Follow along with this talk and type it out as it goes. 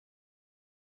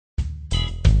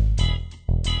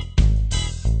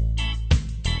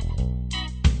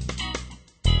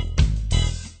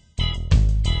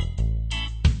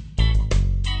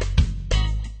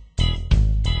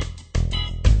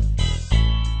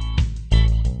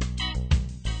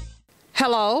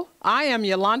Hello, I am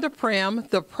Yolanda Prim,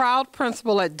 the proud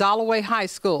principal at Dollarway High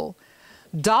School.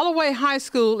 Dollarway High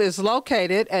School is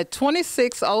located at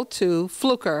 2602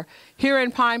 Fluker here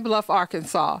in Pine Bluff,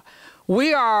 Arkansas.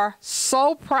 We are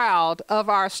so proud of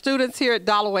our students here at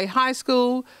Dollarway High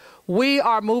School. We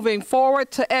are moving forward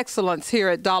to excellence here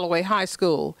at Dollarway High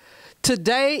School.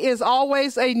 Today is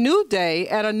always a new day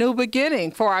and a new beginning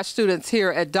for our students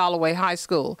here at Dollarway High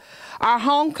School. Our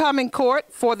homecoming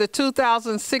court for the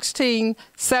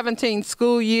 2016-17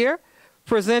 school year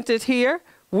presented here.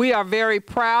 We are very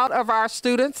proud of our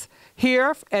students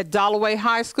here at Dollarway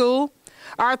High School.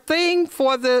 Our theme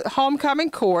for the homecoming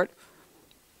court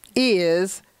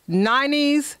is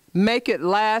 90s Make It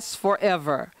Last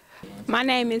Forever. My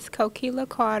name is Kokila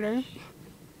Carter.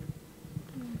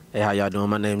 Hey, how y'all doing?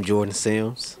 My name is Jordan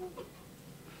Sims.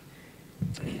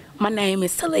 My name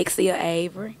is Talexia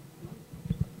Avery.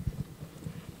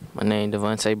 My name is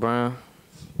Devontae Brown.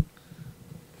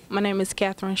 My name is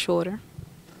Catherine Shorter.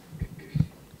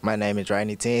 My name is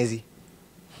Rainey Tansey.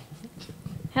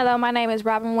 Hello, my name is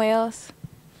Robin Wells.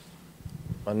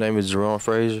 My name is Jerome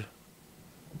Frazier.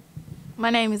 My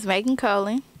name is Megan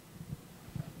Coley.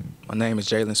 My name is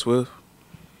Jalen Swift.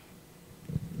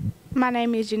 My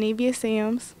name is Genevia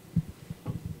Sims.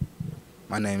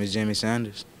 My name is Jimmy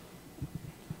Sanders.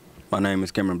 My name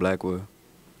is Cameron Blackwell.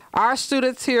 Our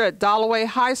students here at Dollarway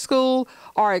High School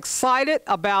are excited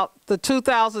about the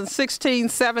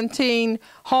 2016-17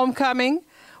 homecoming.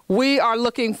 We are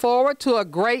looking forward to a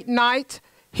great night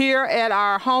here at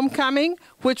our homecoming,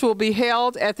 which will be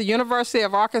held at the University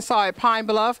of Arkansas at Pine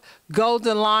Bluff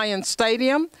Golden Lion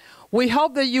Stadium. We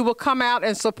hope that you will come out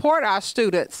and support our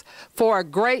students for a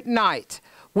great night.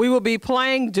 We will be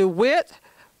playing DeWitt.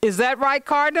 Is that right,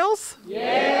 Cardinals?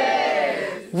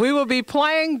 Yes! We will be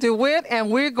playing DeWitt,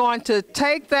 and we're going to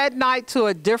take that night to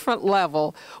a different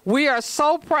level. We are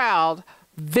so proud,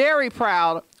 very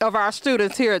proud of our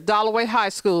students here at Dollarway High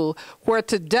School, where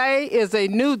today is a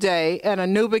new day and a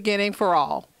new beginning for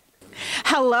all.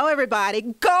 Hello,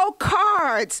 everybody. Go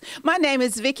Cards! My name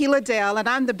is Vicki Liddell, and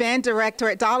I'm the band director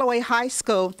at Dollarway High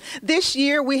School. This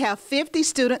year, we have 50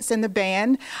 students in the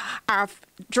band. Our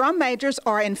drum majors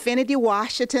are Infinity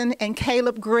Washington and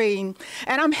Caleb Green.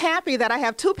 And I'm happy that I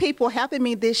have two people helping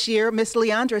me this year. Miss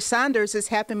Leandra Saunders is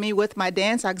helping me with my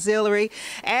dance auxiliary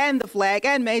and the flag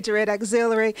and majorette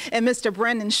auxiliary. And Mr.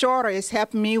 Brendan Shorter is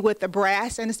helping me with the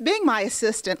brass and is being my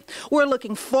assistant. We're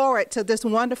looking forward to this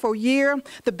wonderful year.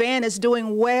 The band is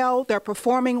doing well. They're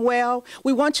performing well.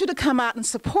 We want you to come out and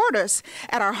support us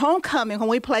at our homecoming when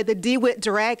we play the DeWitt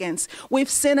Dragons. We've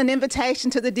sent an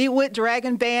invitation to the DeWitt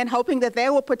Dragon Band, hoping that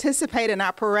they will participate in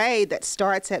our parade that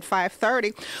starts at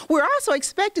 5:30. We're also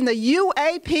expecting the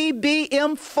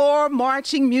UAPB-M4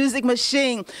 marching music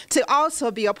machine to also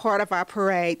be a part of our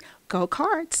parade. Go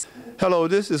Cards! Hello,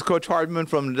 this is Coach Hartman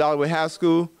from the Dollarway High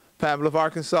School, Pine Bluff,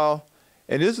 Arkansas.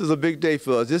 And this is a big day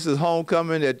for us. This is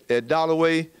homecoming at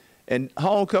Dollarway. And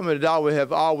homecoming at Dollarway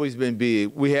have always been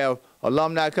big. We have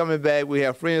alumni coming back. We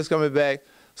have friends coming back.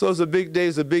 So it's a big day.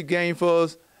 It's a big game for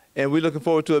us. And we're looking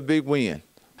forward to a big win.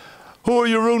 Who are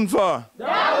you rooting for?